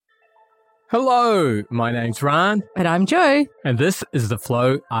Hello, my name's Rane. And I'm Jo. And this is the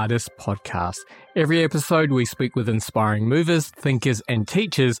Flow Artist Podcast. Every episode we speak with inspiring movers, thinkers and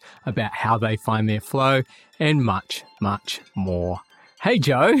teachers about how they find their flow and much, much more. Hey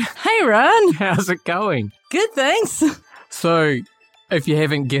Jo. Hey Rane. How's it going? Good, thanks. So, if you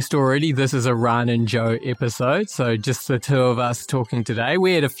haven't guessed already, this is a Rane and Jo episode. So just the two of us talking today.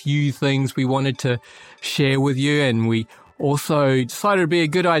 We had a few things we wanted to share with you, and we also decided it'd be a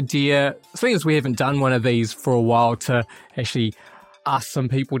good idea, seeing as we haven't done one of these for a while, to actually ask some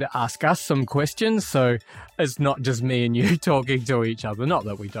people to ask us some questions. So it's not just me and you talking to each other. Not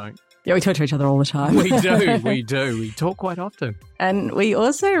that we don't. Yeah, we talk to each other all the time. We do. We talk quite often. And we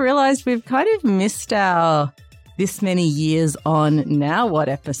also realised we've kind of missed our this many years on Now What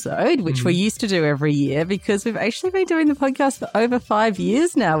episode, which we used to do every year, because we've actually been doing the podcast for over 5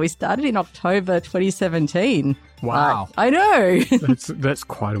 years now. We started in October 2017. Wow. I know. That's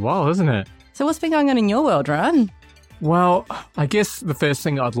quite a while, isn't it? So what's been going on in your world, Rane? Well, I guess the first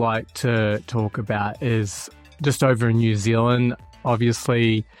thing I'd like to talk about is just over in New Zealand.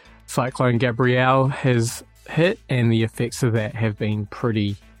 Obviously, Cyclone Gabrielle has hit, and the effects of that have been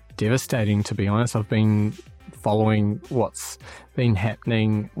pretty devastating, to be honest. I've been following what's been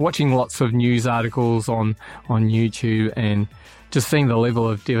happening, watching lots of news articles on YouTube, and just seeing the level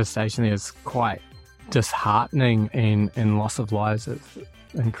of devastation there is quite disheartening, and loss of lives is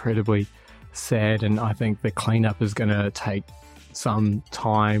incredibly sad. And I think the cleanup is going to take some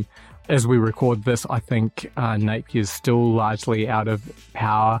time. As we record this, I think Napier's still largely out of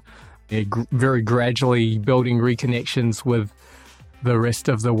power. They're very gradually building reconnections with the rest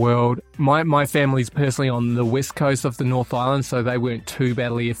of the world. My family's personally on the west coast of the North Island, so they weren't too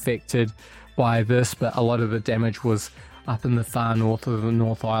badly affected by this, but a lot of the damage was up in the far north of the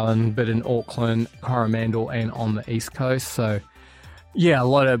North Island, but in Auckland, Coromandel, and on the east coast. So yeah, a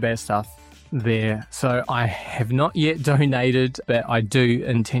lot of bad stuff there. So I have not yet donated, but I do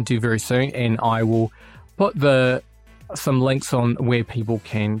intend to very soon, and I will put some links on where people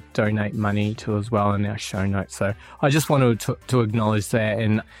can donate money to as well in our show notes. So I just wanted to acknowledge that,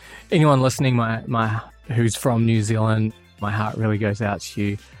 and anyone listening who's from New Zealand, my heart really goes out to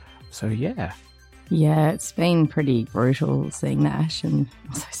you. So yeah. Yeah, it's been pretty brutal seeing that, and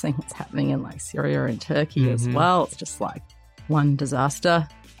also seeing what's happening in like Syria and Turkey as well. It's just like one disaster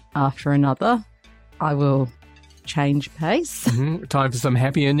after another. I will change pace. Time for some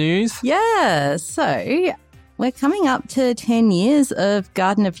happier news. Yeah, so we're coming up to 10 years of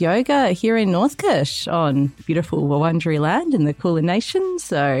Garden of Yoga here in Northcote on beautiful Wurundjeri land in the Kulin Nation.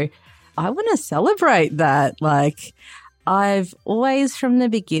 So I want to celebrate that. Like, I've always from the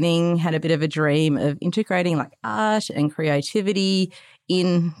beginning had a bit of a dream of integrating like art and creativity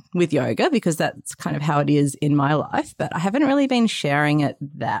in with yoga, because that's kind of how it is in my life, but I haven't really been sharing it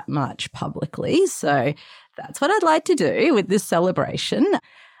that much publicly. So that's what I'd like to do with this celebration.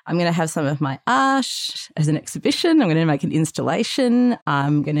 I'm going to have some of my art as an exhibition. I'm going to make an installation.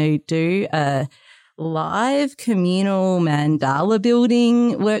 I'm going to do a live communal mandala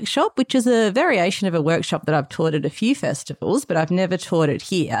building workshop, which is a variation of a workshop that I've taught at a few festivals, but I've never taught it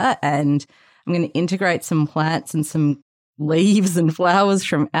here. And I'm going to integrate some plants and some leaves and flowers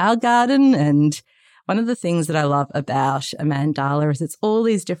from our garden. And one of the things that I love about a mandala is it's all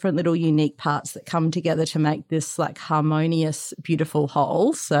these different little unique parts that come together to make this like harmonious, beautiful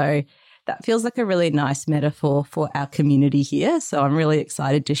whole. So that feels like a really nice metaphor for our community here. So I'm really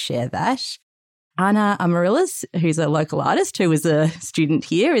excited to share that. Anna Amaryllis, who's a local artist who was a student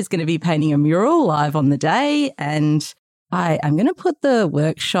here, is going to be painting a mural live on the day. And I am going to put the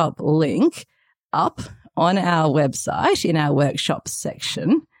workshop link up on our website in our workshops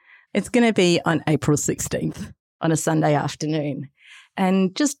section. It's going to be on April 16th on a Sunday afternoon.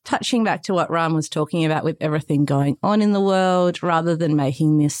 And just touching back to what Rane was talking about with everything going on in the world, rather than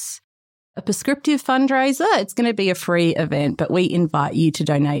making this a prescriptive fundraiser, it's going to be a free event, but we invite you to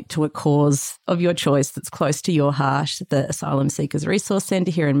donate to a cause of your choice that's close to your heart. The Asylum Seekers Resource Centre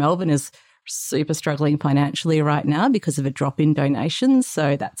here in Melbourne is super struggling financially right now because of a drop in donations.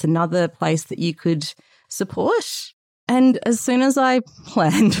 So that's another place that you could support. And as soon as I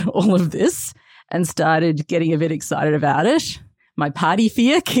planned all of this and started getting a bit excited about it, my party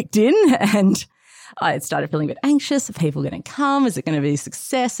fear kicked in, and I started feeling a bit anxious. Are people going to come? Is it going to be a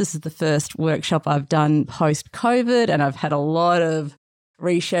success? This is the first workshop I've done post-COVID, and I've had a lot of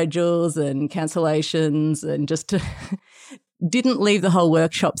reschedules and cancellations, and just didn't leave the whole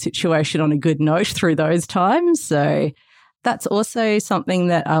workshop situation on a good note through those times. So that's also something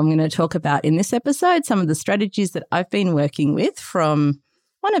that I'm going to talk about in this episode, some of the strategies that I've been working with from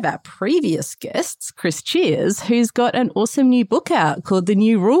one of our previous guests, Chris Cheers, who's got an awesome new book out called The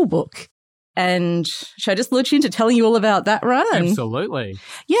New Rule Book. And should I just launch into telling you all about that, Rane? Absolutely.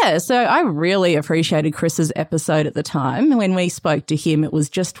 Yeah, so I really appreciated Chris's episode at the time. When we spoke to him, it was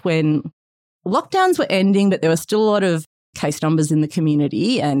just when lockdowns were ending, but there were still a lot of case numbers in the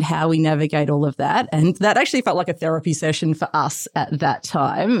community and how we navigate all of that. And that actually felt like a therapy session for us at that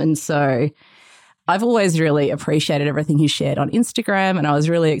time. And so I've always really appreciated everything he shared on Instagram, and I was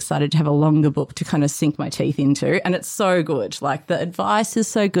really excited to have a longer book to kind of sink my teeth into. And it's so good. Like, the advice is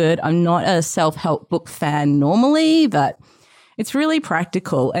so good. I'm not a self-help book fan normally, but it's really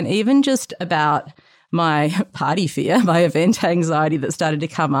practical. And even just about my party fear, my event anxiety that started to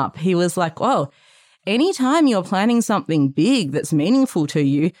come up, he was like, "Whoa, anytime you're planning something big that's meaningful to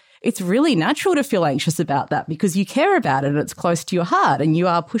you, it's really natural to feel anxious about that because you care about it and it's close to your heart and you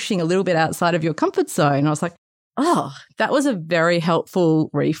are pushing a little bit outside of your comfort zone." I was like, oh, that was a very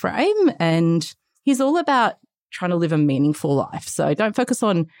helpful reframe. And he's all about trying to live a meaningful life. So don't focus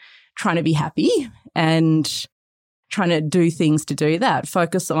on trying to be happy and trying to do things to do that.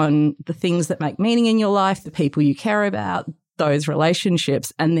 Focus on the things that make meaning in your life, the people you care about, those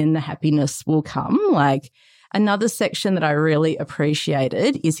relationships, and then the happiness will come. Like, another section that I really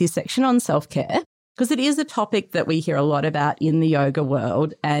appreciated is his section on self-care, because it is a topic that we hear a lot about in the yoga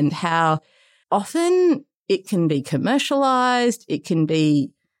world and how often it can be commercialized. It can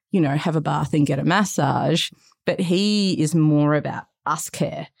be, have a bath and get a massage, but he is more about us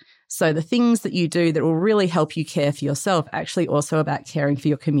care. So the things that you do that will really help you care for yourself actually also about caring for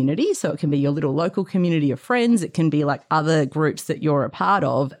your community. So it can be your little local community of friends. It can be like other groups that you're a part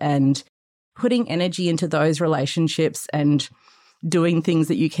of, and putting energy into those relationships and doing things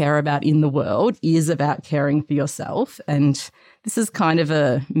that you care about in the world is about caring for yourself. And this is kind of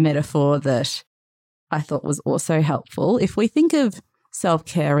a metaphor that I thought was also helpful. If we think of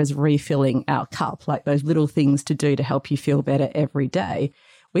self-care as refilling our cup, like those little things to do to help you feel better every day,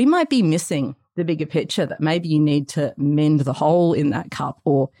 we might be missing the bigger picture that maybe you need to mend the hole in that cup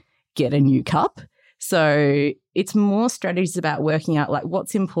or get a new cup. So it's more strategies about working out like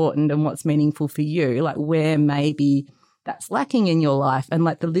what's important and what's meaningful for you, like where maybe that's lacking in your life, and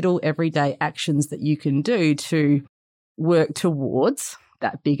like the little everyday actions that you can do to work towards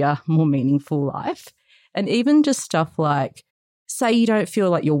that bigger, more meaningful life. And even just stuff like, say you don't feel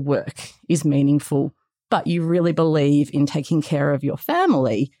like your work is meaningful, but you really believe in taking care of your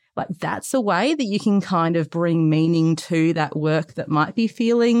family, like that's a way that you can kind of bring meaning to that work that might be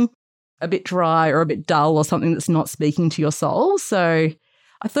feeling a bit dry or a bit dull or something that's not speaking to your soul. So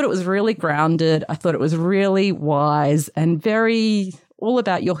I thought it was really grounded. I thought it was really wise and very all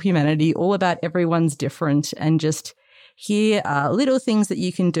about your humanity, all about everyone's different, and just here are little things that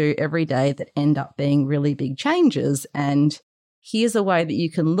you can do every day that end up being really big changes. And here's a way that you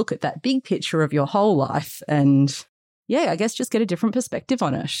can look at that big picture of your whole life and, I guess just get a different perspective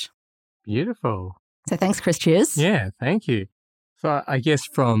on it. Beautiful. So thanks, Chris. Cheers. Yeah, thank you. So I guess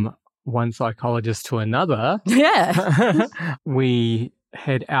from one psychologist to another, we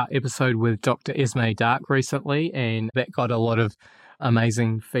had our episode with Dr. Esme Dark recently, and that got a lot of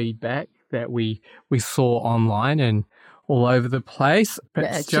amazing feedback that we saw online and all over the place.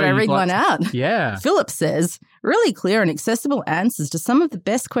 Should I read one out? Yeah. Philip says, really clear and accessible answers to some of the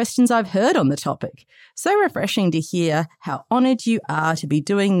best questions I've heard on the topic. So refreshing to hear how honoured you are to be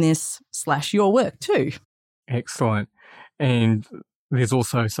doing this / your work too. Excellent. And there's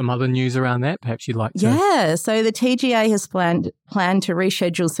also some other news around that. Perhaps you'd like to... Yeah, so the TGA has planned to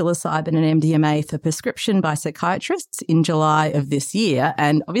reschedule psilocybin and MDMA for prescription by psychiatrists in July of this year.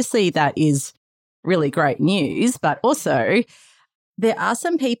 And obviously that is really great news, but also there are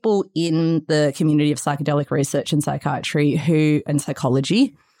some people in the community of psychedelic research and psychiatry and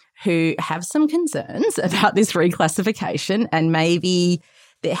psychology who have some concerns about this reclassification, and maybe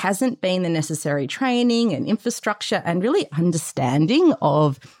there hasn't been the necessary training and infrastructure and really understanding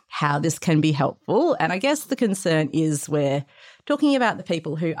of how this can be helpful. And I guess the concern is we're talking about the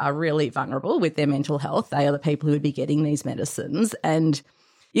people who are really vulnerable with their mental health. They are the people who would be getting these medicines. And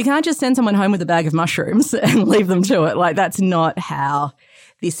you can't just send someone home with a bag of mushrooms and leave them to it. Like, that's not how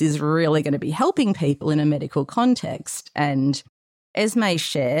this is really going to be helping people in a medical context. And Esme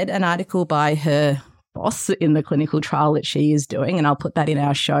shared an article by her boss in the clinical trial that she is doing, and I'll put that in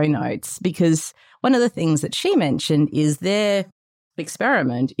our show notes, because one of the things that she mentioned is their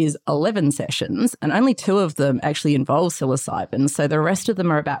experiment is 11 sessions and only 2 of them actually involve psilocybin. So the rest of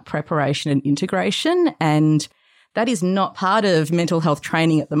them are about preparation and integration, and that is not part of mental health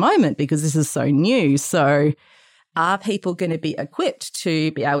training at the moment because this is so new. So are people going to be equipped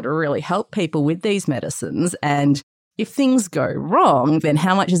to be able to really help people with these medicines? And if things go wrong, then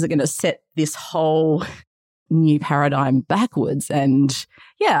how much is it going to set this whole new paradigm backwards. And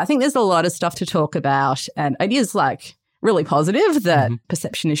yeah, I think there's a lot of stuff to talk about. And it is like really positive that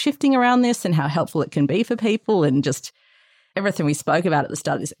perception is shifting around this and how helpful it can be for people, and just everything we spoke about at the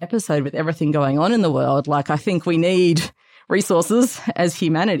start of this episode with everything going on in the world. Like, I think we need resources as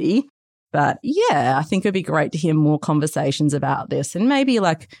humanity. But yeah, I think it'd be great to hear more conversations about this, and maybe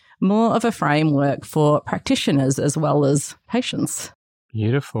like more of a framework for practitioners as well as patients.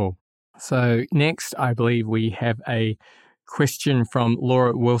 Beautiful. So next, I believe we have a question from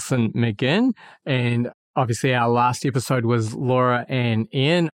Laura Wilson McGinn. And obviously our last episode was Laura and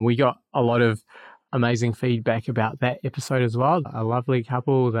Ian. We got a lot of amazing feedback about that episode as well. A lovely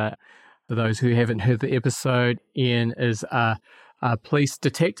couple that, for those who haven't heard the episode, Ian is a police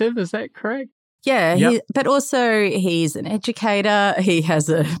detective. Is that correct? Yeah, Yep. but also he's an educator. He has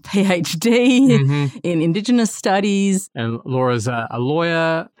a PhD in Indigenous studies. And Laura's a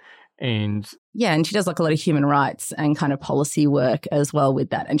lawyer. And yeah, and she does like a lot of human rights and kind of policy work as well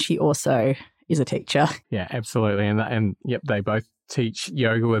with that. And she also is a teacher. yeah, absolutely. And yep, they both teach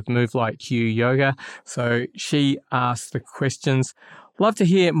yoga with Move Like Q Yoga. So she asked the questions. Love to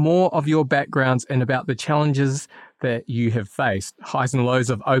hear more of your backgrounds and about the challenges that you have faced, highs and lows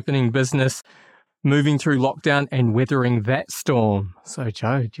of opening business, moving through lockdown and weathering that storm. So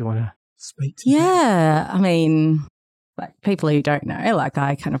Jo, do you want to speak to that? Yeah, I mean, like people who don't know, like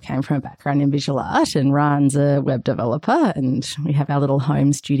I kind of came from a background in visual art, and Rane's a web developer, and we have our little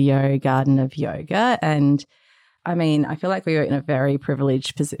home studio, Garden of Yoga. And I mean, I feel like we were in a very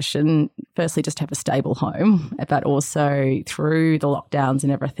privileged position, firstly, just to have a stable home, but also through the lockdowns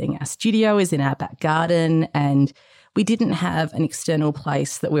and everything, our studio is in our back garden, and we didn't have an external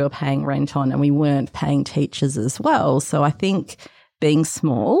place that we were paying rent on, and we weren't paying teachers as well. So I think being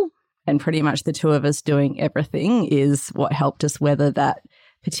small and pretty much the two of us doing everything is what helped us weather that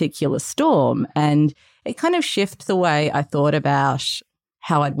particular storm. And it kind of shifted the way I thought about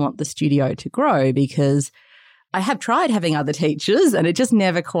how I'd want the studio to grow, because I have tried having other teachers and it just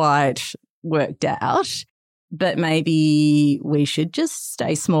never quite worked out. But maybe we should just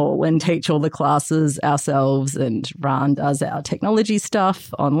stay small and teach all the classes ourselves, and Rane does our technology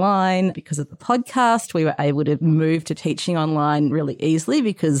stuff online. Because of the podcast, we were able to move to teaching online really easily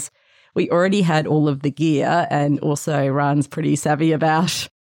because we already had all of the gear, and also Rane's pretty savvy about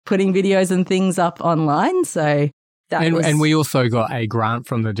putting videos and things up online. So and we also got a grant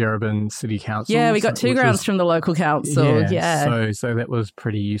from the Darebin City Council. Yeah, we got two grants from the local council. Yeah. So that was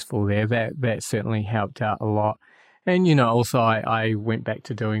pretty useful there. That certainly helped out a lot. And, you know, also I went back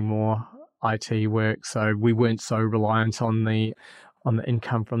to doing more IT work, so we weren't so reliant on the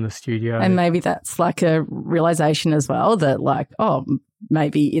income from the studio. And maybe that's like a realization as well that like, oh,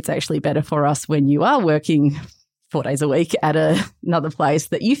 maybe it's actually better for us when you are working 4 days a week at another place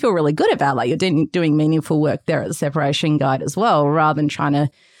that you feel really good about. Like you're doing meaningful work there at the Separation Guide as well, rather than trying to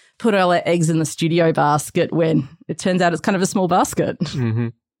put all our eggs in the studio basket when it turns out it's kind of a small basket.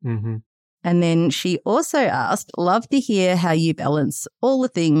 And then she also asked, love to hear how you balance all the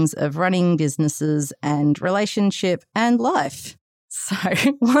things of running businesses and relationship and life. So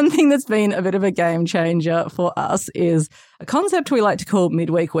one thing that's been a bit of a game changer for us is a concept we like to call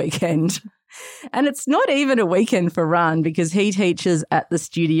midweek weekend. And it's not even a weekend for Rane because he teaches at the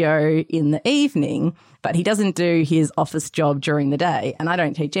studio in the evening, but he doesn't do his office job during the day. And I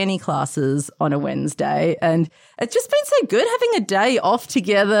don't teach any classes on a Wednesday. And it's just been so good having a day off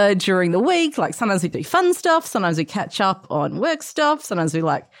together during the week. Like sometimes we do fun stuff. Sometimes we catch up on work stuff. Sometimes we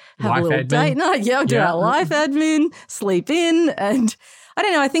like have life a little admin. date night. Yeah, we'll do our life admin, sleep in. And I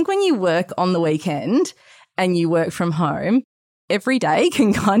don't know, I think when you work on the weekend and you work from home, every day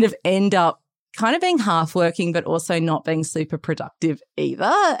can kind of end up kind of being half working, but also not being super productive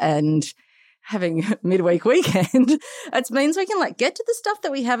either. And having midweek weekend, it means we can like get to the stuff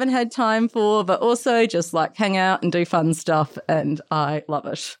that we haven't had time for, but also just like hang out and do fun stuff. And I love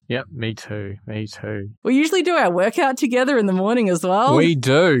it. Yep, me too. Me too. We usually do our workout together in the morning as well. We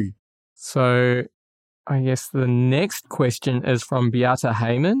do. So I guess the next question is from Beata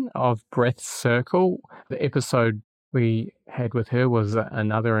Heyman of Breath Circle. The episode we had with her was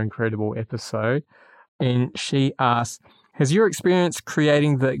another incredible episode. And she asked, has your experience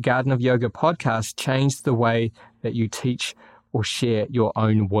creating the Garden of Yoga podcast changed the way that you teach or share your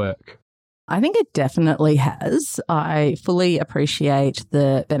own work? I think it definitely has. I fully appreciate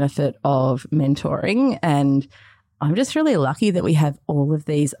the benefit of mentoring, and I'm just really lucky that we have all of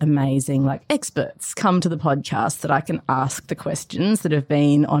these amazing like experts come to the podcast that I can ask the questions that have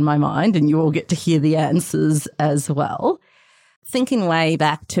been on my mind, and you all get to hear the answers as well. Thinking way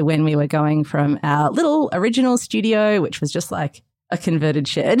back to when we were going from our little original studio, which was just like a converted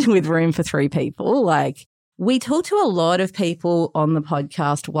shed with room for 3 people, like We talked to a lot of people on the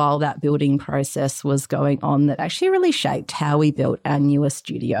podcast while that building process was going on that actually really shaped how we built our newest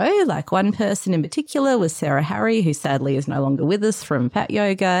studio. Like one person in particular was Sarah Harry, who sadly is no longer with us from Fat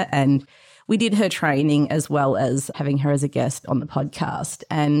Yoga. And we did her training as well as having her as a guest on the podcast.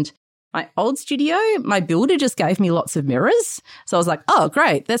 And my old studio, my builder just gave me lots of mirrors. So I was like, oh,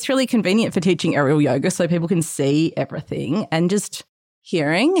 great. That's really convenient for teaching aerial yoga so people can see everything. And just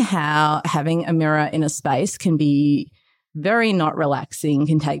hearing how having a mirror in a space can be very not relaxing,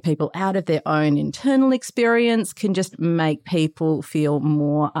 can take people out of their own internal experience, can just make people feel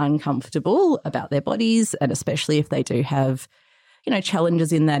more uncomfortable about their bodies, and especially if they do have,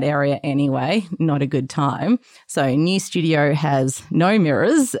 challenges in that area anyway, not a good time. So new studio has no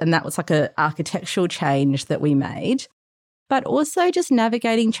mirrors, and that was like an architectural change that we made. But also just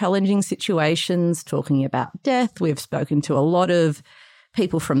navigating challenging situations, talking about death. We've spoken to a lot of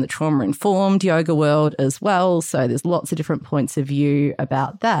people from the trauma-informed yoga world as well. So there's lots of different points of view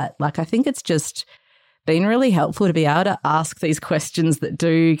about that. Like, I think it's just been really helpful to be able to ask these questions that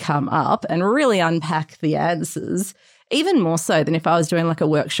do come up and really unpack the answers, even more so than if I was doing like a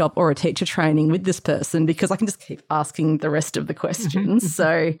workshop or a teacher training with this person, because I can just keep asking the rest of the questions.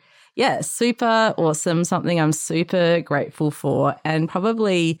 So yeah, super awesome, something I'm super grateful for, and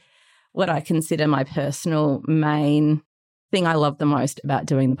probably what I consider my personal main thing I love the most about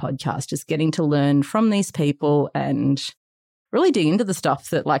doing the podcast, just getting to learn from these people and really dig into the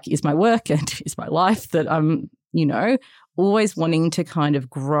stuff that like is my work and is my life that I'm, always wanting to kind of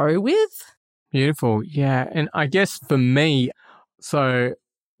grow with. Beautiful. Yeah. And I guess for me, so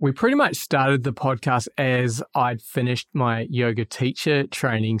we pretty much started the podcast as I'd finished my yoga teacher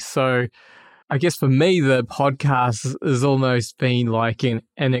training. So I guess for me, the podcast has almost been like an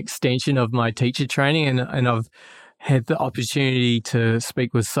extension of my teacher training, and I've had the opportunity to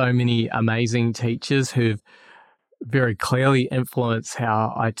speak with so many amazing teachers who've very clearly influenced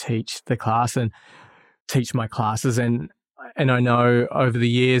how I teach the class and teach my classes. And I know over the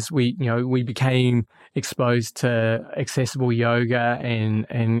years we became exposed to accessible yoga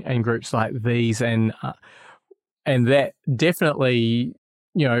and groups like these, and that definitely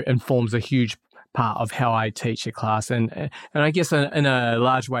informs a huge part of how I teach a class, and I guess in a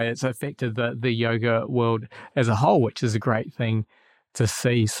large way it's affected the yoga world as a whole, which is a great thing to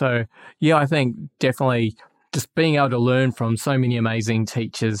see. So yeah, I think definitely just being able to learn from so many amazing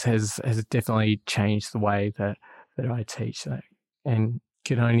teachers has definitely changed the way that I teach, and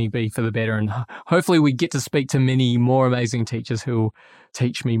can only be for the better. And hopefully we get to speak to many more amazing teachers who will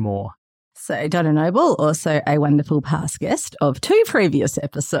teach me more. So Donna Noble, also a wonderful past guest of 2 previous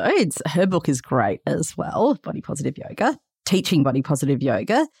episodes. Her book is great as well, Body Positive Yoga, Teaching Body Positive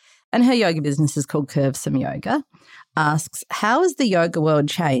Yoga, and her yoga business is called Curvesome Yoga, asks, how has the yoga world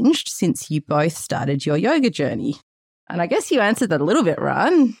changed since you both started your yoga journey? And I guess you answered that a little bit,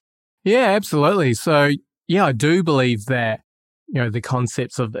 Rane. Yeah, absolutely. So yeah, I do believe that, the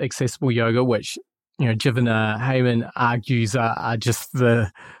concepts of accessible yoga, which, Jivana Heyman argues are just the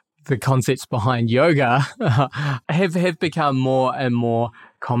concepts behind yoga, have become more and more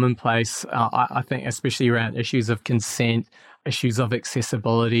commonplace. I think especially around issues of consent, issues of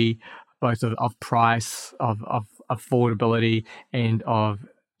accessibility, both of price, of affordability, and of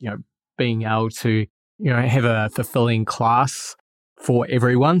being able to have a fulfilling class for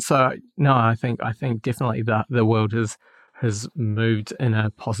everyone. So no, I think definitely the world has moved in a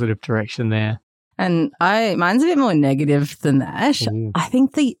positive direction there. And mine's a bit more negative than that. Ooh. I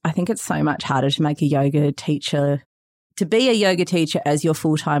think it's so much harder to make a yoga teacher, to be a yoga teacher as your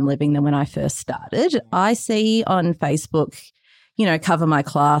full-time living than when I first started. I see on Facebook, cover my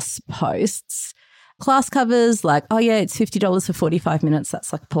class posts, class covers like, oh yeah, it's $50 for 45 minutes.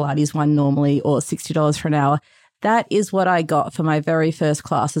 That's like Pilates one normally, or $60 for an hour. That is what I got for my very first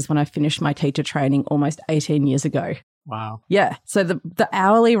classes when I finished my teacher training almost 18 years ago. Wow. Yeah. So the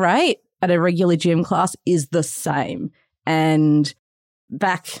hourly rate at a regular gym class is the same. And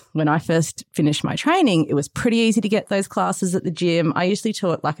back when I first finished my training, it was pretty easy to get those classes at the gym. I usually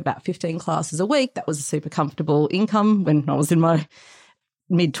taught like about 15 classes a week. That was a super comfortable income when I was in my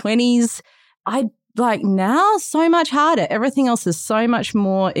mid-20s. Now, so much harder. Everything else is so much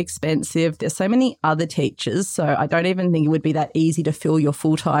more expensive. There's so many other teachers. So I don't even think it would be that easy to fill your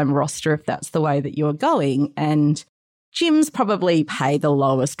full-time roster if that's the way that you're going. And gyms probably pay the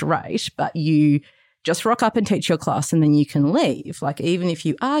lowest rate, but you just rock up and teach your class and then you can leave. Like, even if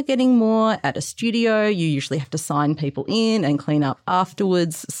you are getting more at a studio, you usually have to sign people in and clean up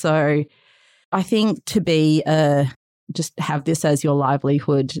afterwards. So I think to be a just have this as your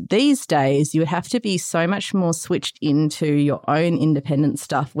livelihood these days, you would have to be so much more switched into your own independent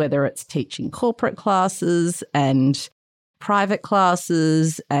stuff, whether it's teaching corporate classes and private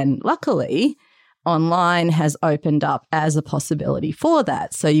classes. And luckily, online has opened up as a possibility for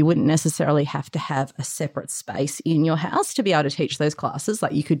that. So you wouldn't necessarily have to have a separate space in your house to be able to teach those classes.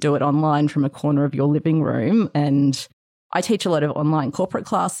 Like you could do it online from a corner of your living room. And I teach a lot of online corporate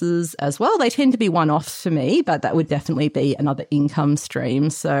classes as well. They tend to be one-offs for me, but that would definitely be another income stream.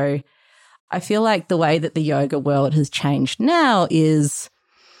 So I feel like the way that the yoga world has changed now is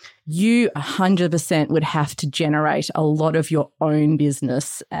you 100% would have to generate a lot of your own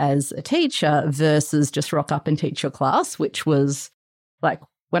business as a teacher versus just rock up and teach your class, which was like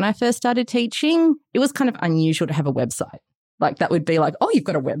when I first started teaching, it was kind of unusual to have a website. Like that would be like, oh, you've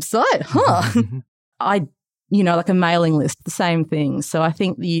got a website? Huh. Like a mailing list, the same thing. So I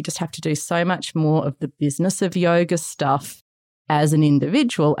think you just have to do so much more of the business of yoga stuff as an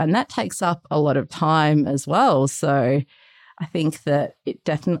individual, and that takes up a lot of time as well. So I think that it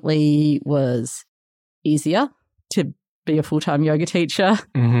definitely was easier to be a full-time yoga teacher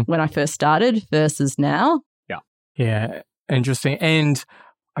when I first started versus now. Yeah, interesting. And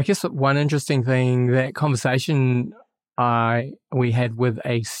I guess one interesting thing, that conversation we had with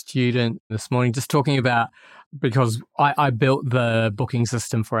a student this morning, just talking about, because I built the booking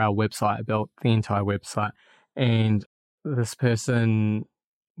system for our website. I built the entire website, and this person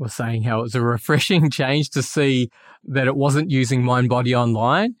was saying how it was a refreshing change to see that it wasn't using Mind Body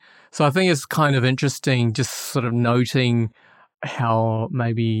Online. So I think it's kind of interesting just sort of noting how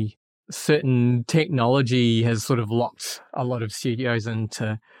maybe certain technology has sort of locked a lot of studios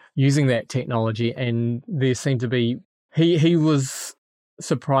into using that technology. And there seemed to be, he was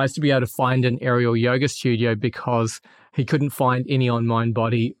surprised to be able to find an aerial yoga studio because he couldn't find any on Mind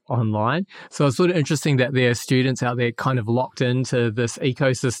Body Online. So it's sort of interesting that there are students out there kind of locked into this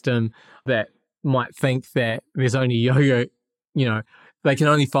ecosystem that might think that there's only yoga, they can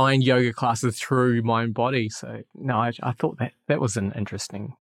only find yoga classes through Mind Body. So no, I thought that was an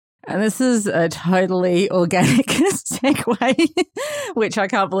interesting. And this is a totally organic segue, which I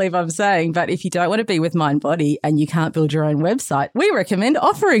can't believe I'm saying. But if you don't want to be with Mind Body and you can't build your own website, we recommend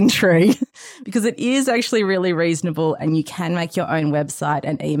Offering Tree because it is actually really reasonable and you can make your own website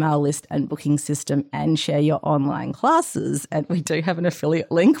and email list and booking system and share your online classes. And we do have an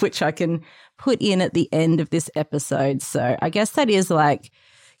affiliate link, which I can put in at the end of this episode. So I guess that is like,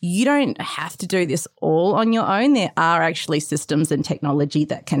 you don't have to do this all on your own. There are actually systems and technology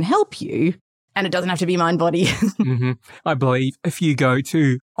that can help you, and it doesn't have to be Mind Body. I believe if you go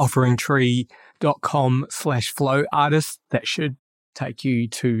to offeringtree.com/flow artist, that should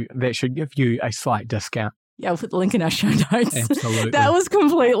give you a slight discount. Yeah, we'll put the link in our show notes. Absolutely. That was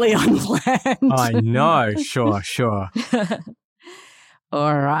completely unplanned. I know. Sure.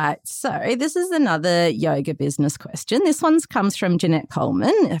 All right. So this is another yoga business question. This one comes from Jeanette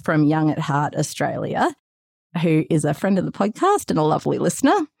Coleman from Young at Heart Australia, who is a friend of the podcast and a lovely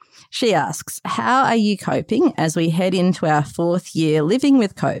listener. She asks, how are you coping as we head into our 4th year living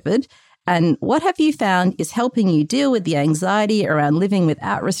with COVID? And what have you found is helping you deal with the anxiety around living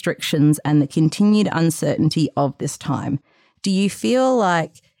without restrictions and the continued uncertainty of this time? Do you feel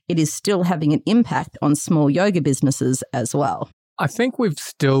like it is still having an impact on small yoga businesses as well? I think we've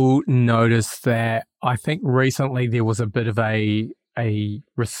still noticed that. I think recently there was a bit of a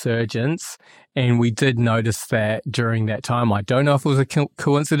resurgence, and we did notice that during that time. I don't know if it was a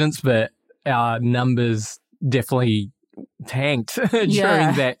coincidence, but our numbers definitely tanked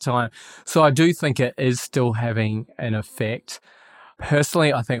during that time. So I do think it is still having an effect.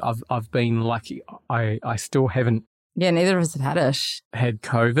 Personally, I think I've been lucky. I still haven't. Yeah, neither of us have had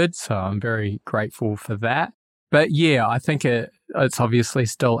COVID, so I'm very grateful for that. But yeah, I think it's obviously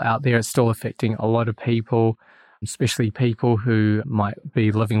still out there. It's still affecting a lot of people, especially people who might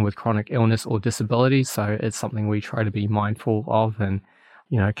be living with chronic illness or disability. So it's something we try to be mindful of and,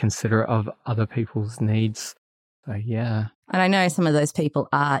 considerate of other people's needs. So yeah. And I know some of those people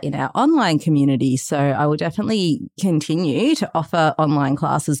are in our online community. So I will definitely continue to offer online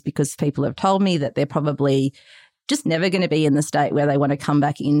classes because people have told me that they're probably just never going to be in the state where they want to come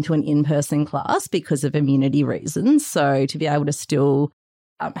back into an in-person class because of immunity reasons. So to be able to still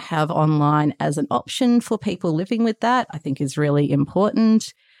have online as an option for people living with that, I think is really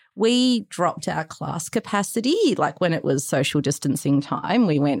important. We dropped our class capacity, like when it was social distancing time,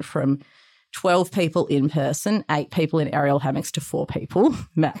 we went from 12 people in person, 8 people in aerial hammocks to 4 people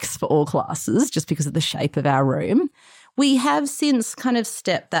max for all classes just because of the shape of our room. We have since kind of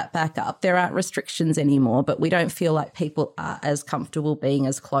stepped that back up. There aren't restrictions anymore, but we don't feel like people are as comfortable being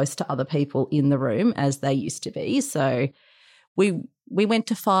as close to other people in the room as they used to be. So we went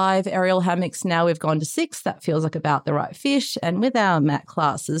to 5 aerial hammocks. Now we've gone to 6. That feels like about the right fish. And with our mat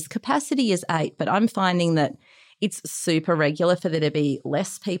classes, capacity is 8, but I'm finding that it's super regular for there to be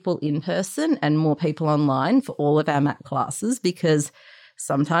less people in person and more people online for all of our mat classes, because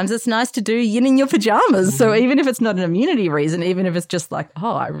sometimes it's nice to do yin in your pajamas. Mm-hmm. So even if it's not an immunity reason, even if it's just like,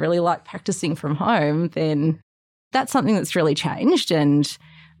 oh, I really like practicing from home, then that's something that's really changed. And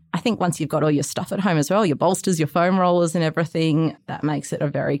I think once you've got all your stuff at home as well, your bolsters, your foam rollers and everything, that makes it a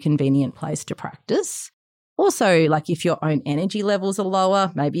very convenient place to practice. Also, like if your own energy levels are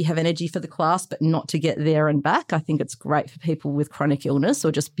lower, maybe you have energy for the class but not to get there and back, I think it's great for people with chronic illness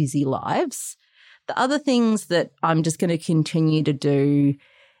or just busy lives. The other things that I'm just going to continue to do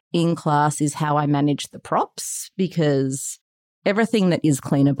in class is how I manage the props, because everything that is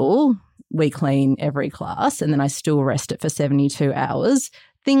cleanable, we clean every class, and then I still rest it for 72 hours.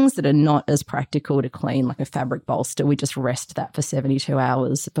 Things that are not as practical to clean, like a fabric bolster, we just rest that for 72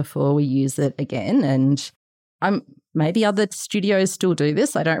 hours before we use it again. And maybe other studios still do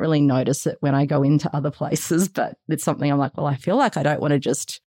this. I don't really notice it when I go into other places, but it's something I'm like, well, I feel like I don't want to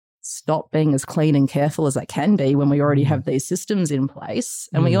just stop being as clean and careful as I can be when we already have these systems in place.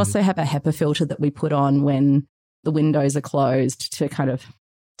 And we also have a HEPA filter that we put on when the windows are closed to kind of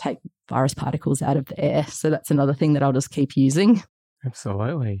take virus particles out of the air. So that's another thing that I'll just keep using.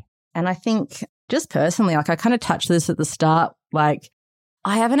 Absolutely. And I think just personally, like I kind of touched this at the start, like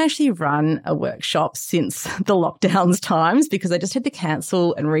I haven't actually run a workshop since the lockdowns times because I just had to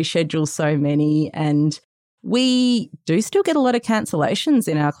cancel and reschedule so many. And we do still get a lot of cancellations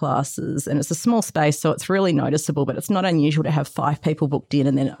in our classes, and it's a small space, so it's really noticeable, but it's not unusual to have 5 people booked in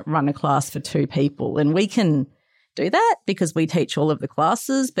and then run a class for 2 people. And we can do that because we teach all of the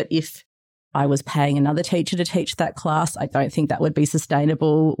classes. But if I was paying another teacher to teach that class, I don't think that would be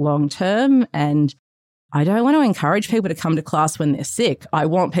sustainable long term. And I don't want to encourage people to come to class when they're sick. I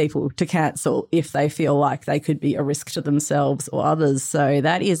want people to cancel if they feel like they could be a risk to themselves or others. So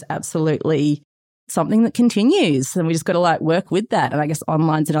that is absolutely something that continues, and we just got to work with that. And I guess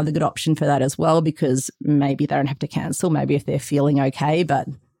online's another good option for that as well, because maybe they don't have to cancel. Maybe if they're feeling okay, but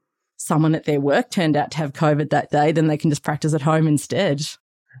someone at their work turned out to have COVID that day, then they can just practice at home instead.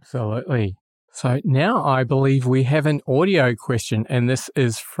 Absolutely. So now I believe we have an audio question, and this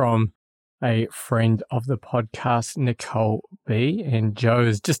is from a friend of the podcast, Nicole B. And Joe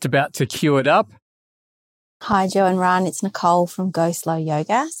is just about to cue it up. Hi, Joe and Rane. It's Nicole from Go Slow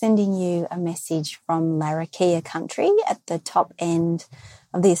Yoga, sending you a message from Larrakia country at the top end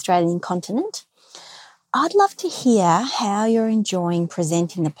of the Australian continent. I'd love to hear how you're enjoying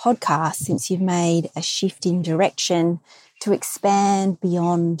presenting the podcast since you've made a shift in direction to expand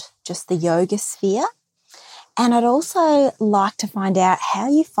beyond just the yoga sphere. And I'd also like to find out how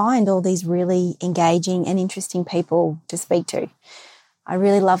you find all these really engaging and interesting people to speak to. I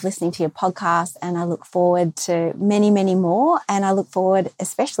really love listening to your podcast, and I look forward to many, many more. And I look forward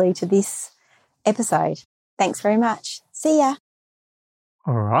especially to this episode. Thanks very much. See ya.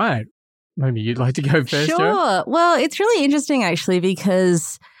 All right. Maybe you'd like to go first, Sure. Jo? Well, it's really interesting actually,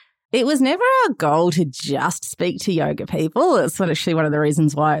 because it was never our goal to just speak to yoga people. It's actually one of the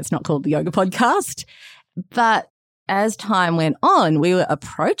reasons why it's not called the Yoga Podcast. But as time went on, we were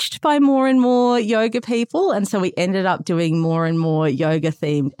approached by more and more yoga people. And so we ended up doing more and more yoga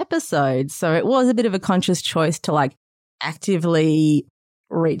themed episodes. So it was a bit of a conscious choice to actively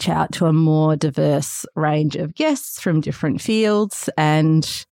reach out to a more diverse range of guests from different fields.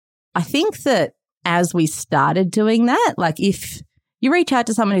 And I think that as we started doing that, if you reach out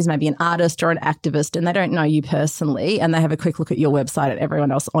to someone who's maybe an artist or an activist and they don't know you personally and they have a quick look at your website and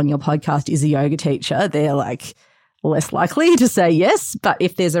everyone else on your podcast is a yoga teacher, they're less likely to say yes. But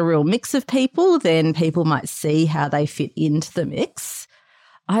if there's a real mix of people, then people might see how they fit into the mix.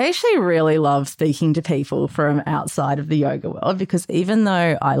 I actually really love speaking to people from outside of the yoga world, because even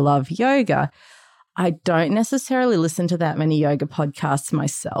though I love yoga, I don't necessarily listen to that many yoga podcasts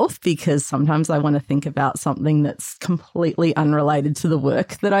myself, because sometimes I want to think about something that's completely unrelated to the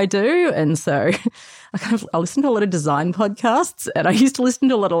work that I do. And so I listen to a lot of design podcasts, and I used to listen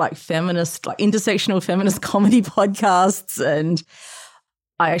to a lot of feminist, intersectional feminist comedy podcasts. And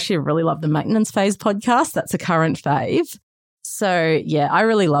I actually really love the maintenance phase podcast. That's a current fave. So yeah, I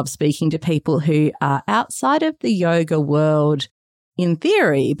really love speaking to people who are outside of the yoga world in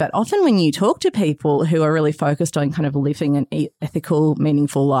theory, but often when you talk to people who are really focused on kind of living an ethical,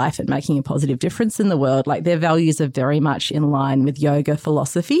 meaningful life and making a positive difference in the world, their values are very much in line with yoga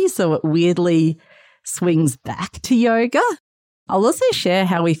philosophy. So it weirdly swings back to yoga. I'll also share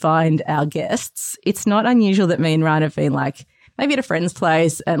how we find our guests. It's not unusual that me and Rane have been like maybe at a friend's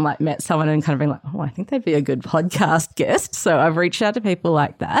place and like met someone and kind of been like, oh, I think they'd be a good podcast guest. So I've reached out to people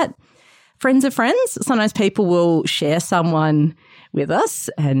like that. Friends of friends, sometimes people will share someone with us,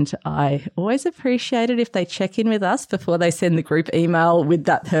 and I always appreciate it if they check in with us before they send the group email with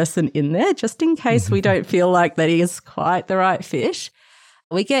that person in there, just in case we don't feel like that is quite the right fit.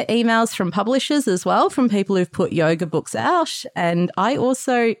 We get emails from publishers as well, from people who've put yoga books out, and I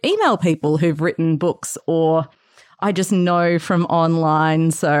also email people who've written books or I just know from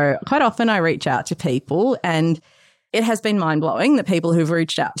online. So quite often I reach out to people, and it has been mind-blowing the people who've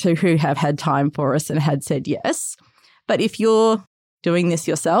reached out to who have had time for us and had said yes. But if you're doing this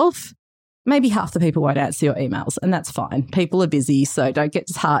yourself, maybe half the people won't answer your emails, and that's fine. People are busy, so don't get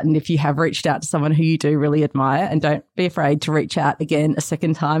disheartened if you have reached out to someone who you do really admire, and don't be afraid to reach out again a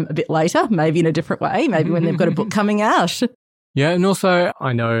second time a bit later, maybe in a different way, maybe when they've got a book coming out. Yeah, and also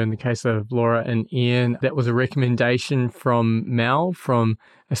I know in the case of Laura and Ian, that was a recommendation from Mel from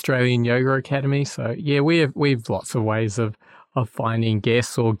Australian Yoga Academy. So yeah, we have lots of ways of finding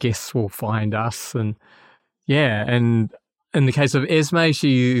guests, or guests will find us. And yeah, and in the case of Esme,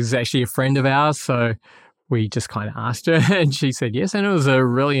 she is actually a friend of ours, so we just kind of asked her and she said yes, and it was a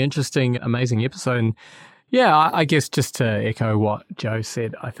really interesting, amazing episode. And yeah, I guess just to echo what Joe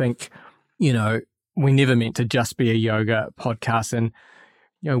said, I think, we never meant to just be a yoga podcast, and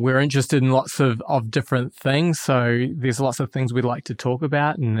we're interested in lots of different things. So there's lots of things we'd like to talk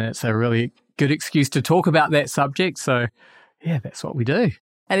about, and it's a really good excuse to talk about that subject. So yeah, that's what we do.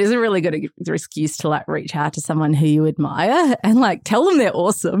 And it's a really good excuse to like reach out to someone who you admire and like tell them they're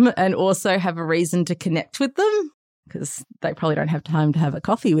awesome, and also have a reason to connect with them, because they probably don't have time to have a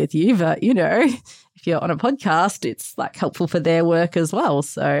coffee with you. But, if you're on a podcast, it's like helpful for their work as well.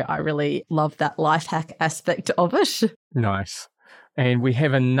 So I really love that life hack aspect of it. Nice. And we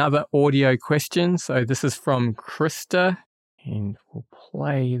have another audio question. So this is from Krista, and we'll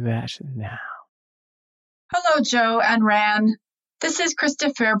play that now. Hello, Joe and Rane. This is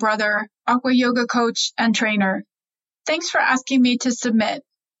Krista Fairbrother, aqua yoga coach and trainer. Thanks for asking me to submit.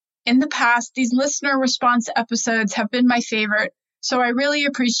 In the past, these listener response episodes have been my favorite, so I really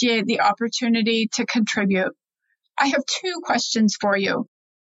appreciate the opportunity to contribute. I have 2 questions for you.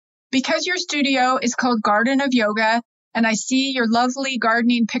 Because your studio is called Garden of Yoga, and I see your lovely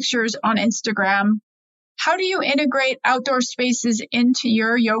gardening pictures on Instagram, how do you integrate outdoor spaces into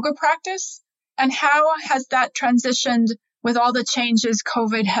your yoga practice? And how has that transitioned with all the changes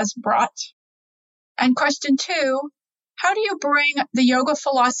COVID has brought? And question 2, how do you bring the yoga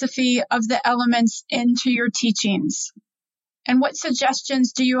philosophy of the elements into your teachings? And what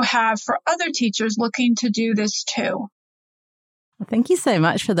suggestions do you have for other teachers looking to do this too? Well, thank you so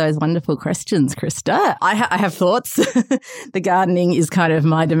much for those wonderful questions, Krista. I have thoughts. The gardening is kind of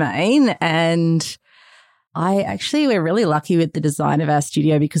my domain, and we're really lucky with the design of our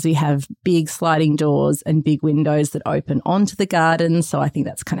studio because we have big sliding doors and big windows that open onto the garden. So I think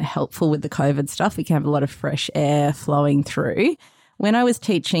that's kind of helpful with the COVID stuff. We can have a lot of fresh air flowing through. When I was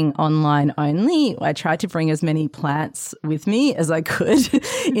teaching online only, I tried to bring as many plants with me as I could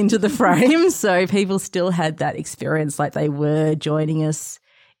into the frame. So people still had that experience like they were joining us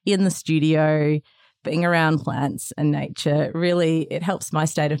in the studio, being around plants and nature. Really, it helps my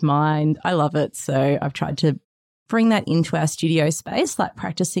state of mind. I love it. So I've tried to bring that into our studio space. Like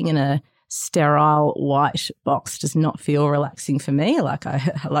practicing in a sterile white box does not feel relaxing for me. Like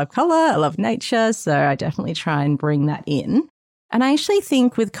I love colour, I love nature. So I definitely try and bring that in. And I actually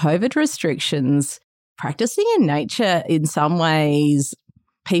think with COVID restrictions, practicing in nature in some ways,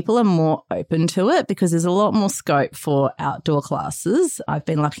 people are more open to it because there's a lot more scope for outdoor classes. I've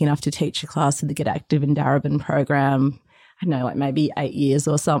been lucky enough to teach a class in the Get Active in Darebin program, I don't know, like maybe 8 years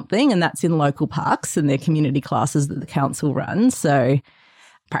or something, and that's in local parks and they're community classes that the council runs. So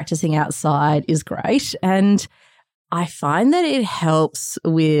practicing outside is great. And I find that it helps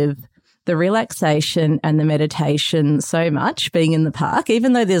with the relaxation and the meditation so much being in the park,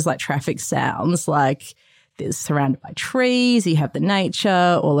 even though there's like traffic sounds, like there's surrounded by trees, you have the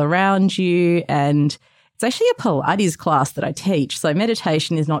nature all around you. And it's actually a Pilates class that I teach. So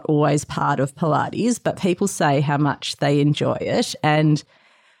meditation is not always part of Pilates, but people say how much they enjoy it. And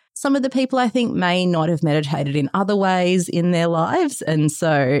some of the people I think may not have meditated in other ways in their lives. And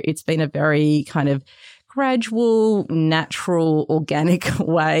so it's been a very kind of gradual, natural, organic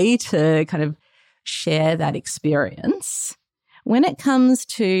way to kind of share that experience. When it comes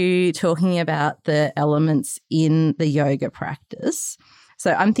to talking about the elements in the yoga practice,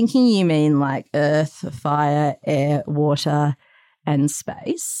 so I'm thinking you mean like earth, fire, air, water, and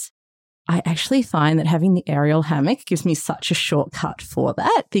space. I actually find that having the aerial hammock gives me such a shortcut for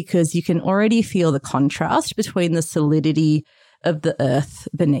that, because you can already feel the contrast between the solidity of the earth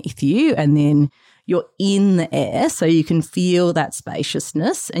beneath you and then you're in the air, so you can feel that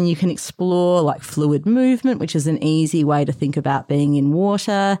spaciousness and you can explore like fluid movement, which is an easy way to think about being in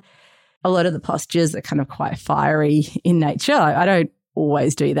water. A lot of the postures are kind of quite fiery in nature. I don't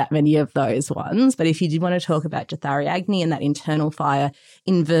always do that many of those ones, but if you did want to talk about Jathari Agni and that internal fire,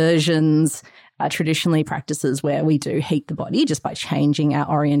 inversions are traditionally practices where we do heat the body just by changing our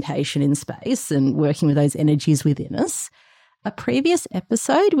orientation in space and working with those energies within us. A previous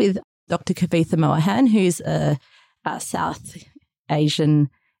episode with Dr. Kavitha Mohan, who's a South Asian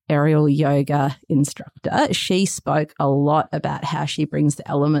aerial yoga instructor, she spoke a lot about how she brings the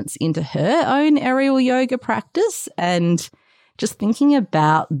elements into her own aerial yoga practice. And just thinking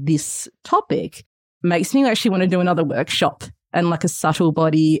about this topic makes me actually want to do another workshop and like a subtle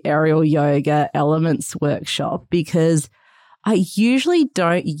body aerial yoga elements workshop, because I usually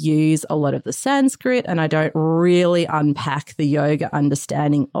don't use a lot of the Sanskrit and I don't really unpack the yoga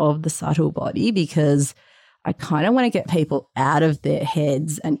understanding of the subtle body, because I kind of want to get people out of their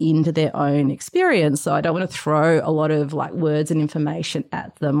heads and into their own experience. So I don't want to throw a lot of like words and information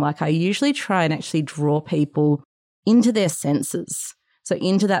at them. Like I usually try and actually draw people into their senses. So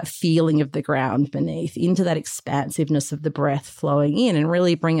into that feeling of the ground beneath, into that expansiveness of the breath flowing in, and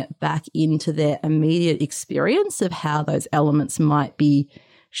really bring it back into their immediate experience of how those elements might be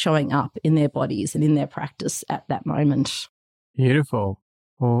showing up in their bodies and in their practice at that moment. Beautiful.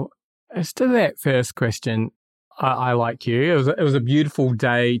 Well, as to that first question, I like you. It was a beautiful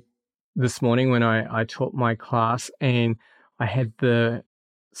day this morning when I taught my class, and I had the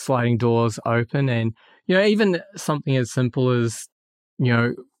sliding doors open, and even something as simple as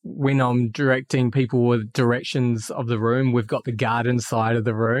when I'm directing people with directions of the room, we've got the garden side of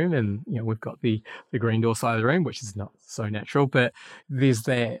the room and, we've got the green door side of the room, which is not so natural, but there's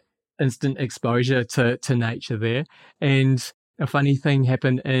that instant exposure to nature there. And a funny thing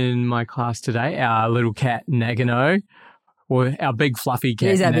happened in my class today. Our little cat, Nagano, or our big fluffy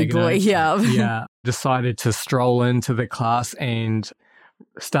cat, He's our Nagano, big boy, yeah. Yeah, decided to stroll into the class and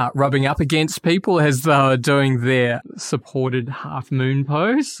start rubbing up against people as they were doing their supported half moon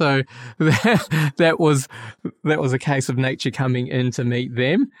pose. So that was a case of nature coming in to meet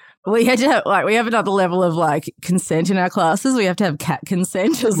them. We had to have, we have another level of consent in our classes. We have to have cat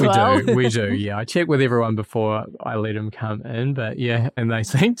consent as well. We do. Yeah, I check with everyone before I let them come in, but yeah, and they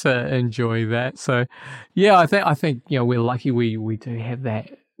seem to enjoy that. So yeah, I think we're lucky we do have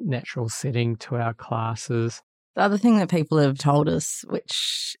that natural setting to our classes. The other thing that people have told us,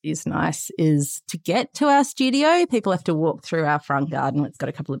 which is nice, is to get to our studio, people have to walk through our front garden. It's got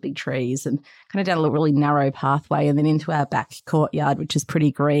a couple of big trees and kind of down a really narrow pathway and then into our back courtyard, which is pretty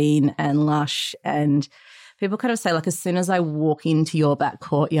green and lush. And people kind of say, as soon as I walk into your back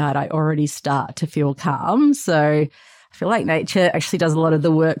courtyard, I already start to feel calm. So I feel like nature actually does a lot of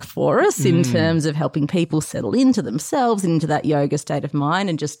the work for us in terms of helping people settle into themselves and into that yoga state of mind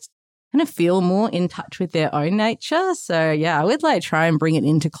and just kind of feel more in touch with their own nature. So yeah, I would try and bring it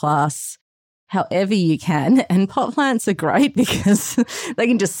into class however you can. And pot plants are great because they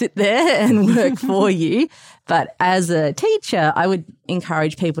can just sit there and work for you. But as a teacher, I would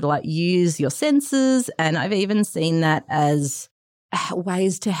encourage people to use your senses. And I've even seen that as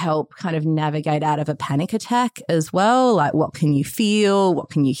ways to help kind of navigate out of a panic attack as well. What can you feel? What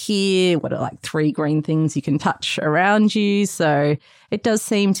can you hear? What are 3 green things you can touch around you? So it does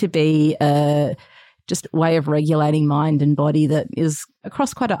seem to be just a way of regulating mind and body that is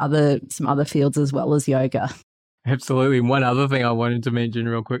across some other fields as well as yoga. Absolutely. One other thing I wanted to mention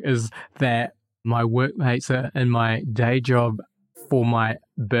real quick is that my workmates in my day job for my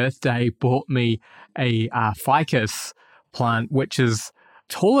birthday bought me a ficus plant, which is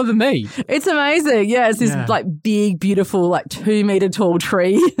taller than me. It's amazing. Yeah, it's this big, beautiful, 2-meter tall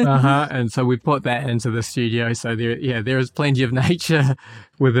tree. And so we put that into the studio. So there is plenty of nature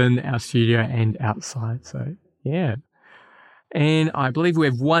within our studio and outside. So yeah. And I believe we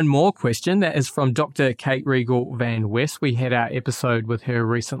have one more question that is from Dr. Kate Regal Van West. We had our episode with her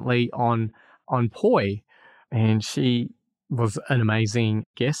recently on poi, and she was an amazing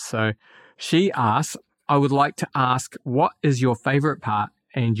guest. So she asks, I would like to ask, what is your favorite part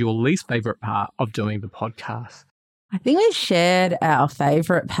and your least favorite part of doing the podcast? I think we shared our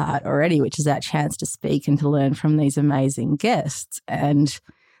favorite part already, which is our chance to speak and to learn from these amazing guests. And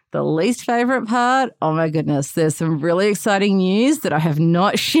the least favorite part, oh my goodness, there's some really exciting news that I have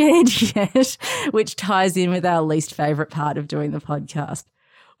not shared yet, which ties in with our least favorite part of doing the podcast.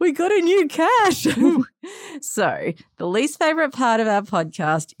 we got a new cat. So the least favourite part of our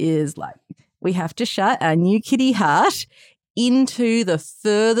podcast is like we have to shut our new kitty Heart into the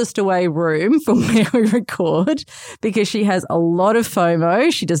furthest away room from where we record because she has a lot of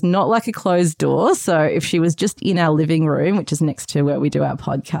FOMO. She does not like a closed door. So if she was just in our living room, which is next to where we do our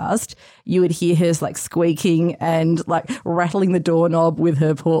podcast, you would hear her like squeaking and like rattling the doorknob with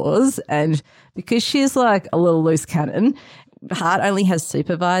her paws. And because she's like a little loose cannon, Heart only has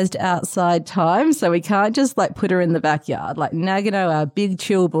supervised outside time, so we can't just like put her in the backyard. Like Nagano, our big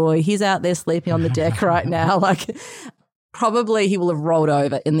chill boy, he's out there sleeping on the deck right now. Like probably he will have rolled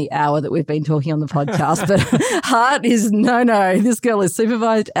over in the hour that we've been talking on the podcast. But Heart is no, this girl is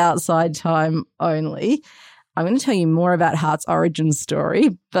supervised outside time only. I'm going to tell you more about Heart's origin story,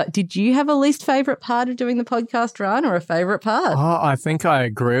 but did you have a least favourite part of doing the podcast, Rane, or a favourite part? Oh, I think I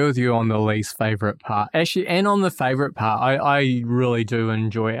agree with you on the least favourite part. Actually, and on the favourite part, I really do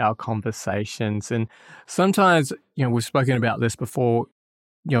enjoy our conversations. And sometimes, we've spoken about this before,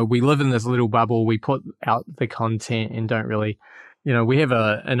 we live in this little bubble, we put out the content and don't really, we have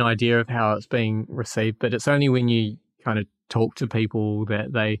an idea of how it's being received, but it's only when you kind of talk to people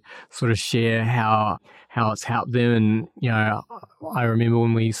that they sort of share how it's helped them. And, I remember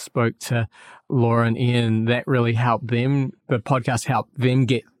when we spoke to Laura and Ian, that really helped them. The podcast helped them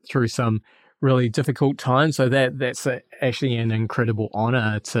get through some really difficult times. So that's actually an incredible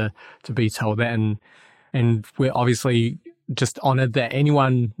honor to be told that. And we're obviously just honored that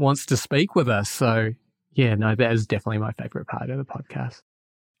anyone wants to speak with us. So yeah, no, that is definitely my favorite part of the podcast.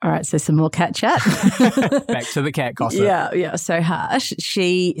 All right, so some more cat chat. Back to the cat gossip. Yeah. So Harsh,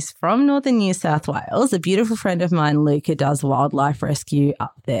 she is from northern New South Wales. A beautiful friend of mine, Luca, does wildlife rescue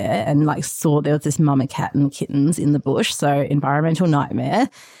up there and saw there was this mama cat and kittens in the bush. So environmental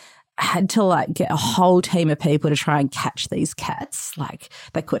nightmare. Had to get a whole team of people to try and catch these cats.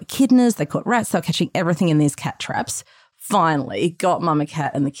 They caught echidnas, they caught rats, they were catching everything in these cat traps. Finally got mama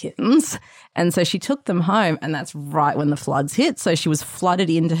cat and the kittens. And so she took them home, and that's right when the floods hit. So she was flooded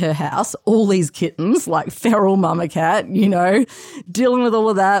into her house, all these kittens, feral mama cat, dealing with all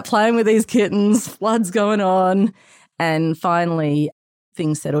of that, playing with these kittens, floods going on. And finally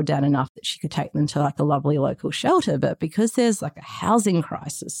things settled down enough that she could take them to a lovely local shelter. But because there's a housing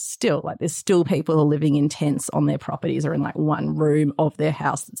crisis still, there's still people who are living in tents on their properties or in one room of their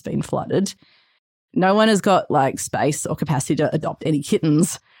house that's been flooded. No one has got space or capacity to adopt any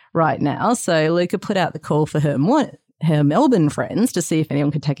kittens right now. So Luca put out the call for her Melbourne friends to see if anyone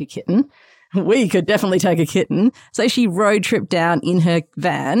could take a kitten. We could definitely take a kitten. So she road tripped down in her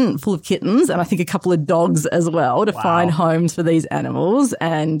van full of kittens and I think a couple of dogs as well to find homes for these animals.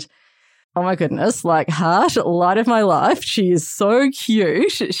 And oh my goodness, Harsh, light of my life. She is so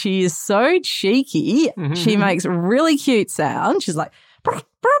cute. She is so cheeky. Mm-hmm. She makes really cute sounds. She's like, burp,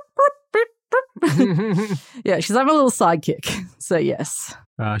 burp, burp, burp. Yeah, she's my little sidekick. So yes.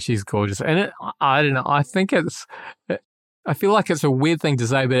 She's gorgeous. And I don't know, I feel like it's a weird thing to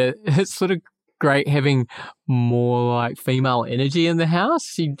say, but it's sort of great having more female energy in the house.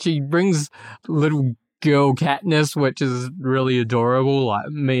 She brings little girl catness, which is really adorable.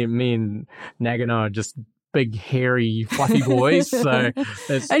 Me and Nagano are just big, hairy, fluffy boys. And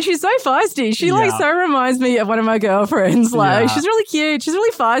she's so feisty. She so reminds me of one of my girlfriends. She's really cute. She's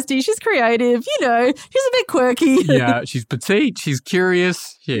really feisty. She's creative. She's a bit quirky. Yeah, she's petite. She's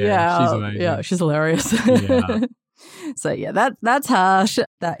curious. Yeah, she's amazing. Yeah, she's hilarious. Yeah. So that's Harsh.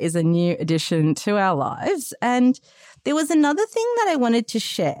 That is a new addition to our lives. And there was another thing that I wanted to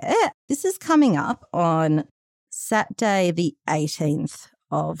share. This is coming up on Saturday, the 18th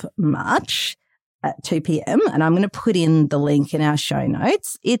of March. At 2 p.m. and I'm going to put in the link in our show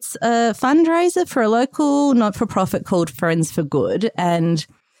notes. It's a fundraiser for a local not-for-profit called Friends for Good, and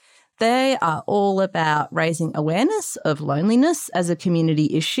they are all about raising awareness of loneliness as a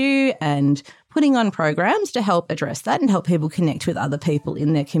community issue and putting on programs to help address that and help people connect with other people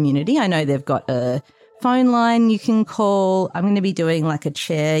in their community. I know they've got a phone line you can call. I'm going to be doing a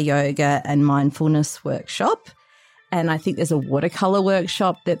chair yoga and mindfulness workshop, and I think there's a watercolour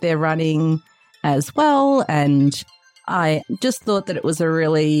workshop that they're running as well, and I just thought that it was a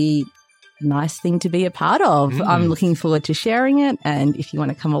really nice thing to be a part of. I'm looking forward to sharing it, and if you want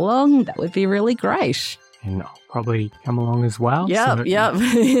to come along, that would be really great. And I'll probably come along as well. Yep.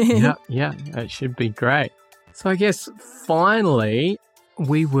 Yeah, it should be great. So I guess finally,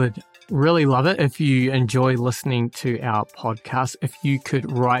 we would really love it if you enjoy listening to our podcast, if you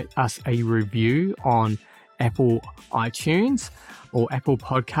could write us a review on Apple iTunes or Apple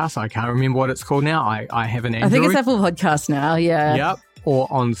Podcasts. I can't remember what it's called now. I have an Android. I think it's Apple Podcasts now, yeah. Yep. or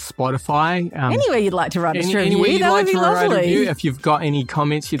on Spotify. Anywhere you'd like to write us a Anywhere review, you'd that like would be to write a lovely. review. If you've got any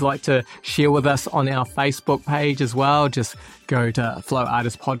comments you'd like to share with us on our Facebook page as well, just go to Flow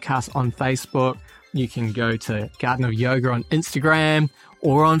Artist Podcast on Facebook. You can go to Garden of Yoga on Instagram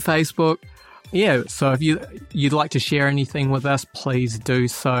or on Facebook. Yeah, so if you'd like to share anything with us, please do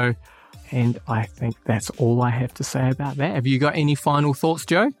so. And I think that's all I have to say about that. Have you got any final thoughts,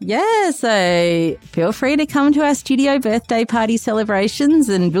 Joe? Yeah, so feel free to come to our studio birthday party celebrations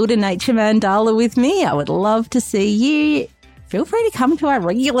and build a nature mandala with me. I would love to see you. Feel free to come to our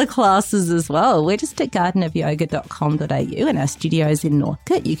regular classes as well. We're just at gardenofyoga.com.au and our studio's in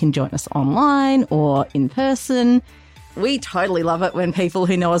Northcote. You can join us online or in person. We totally love it when people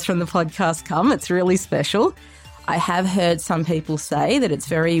who know us from the podcast come. It's really special. I have heard some people say that it's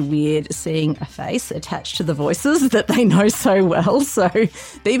very weird seeing a face attached to the voices that they know so well. So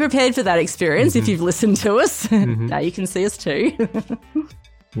be prepared for that experience if you've listened to us. Now you can see us too.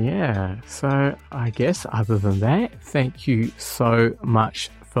 Yeah, so I guess other than that, thank you so much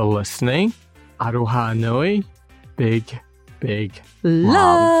for listening. Aroha nui, big, big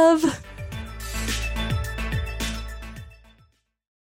love.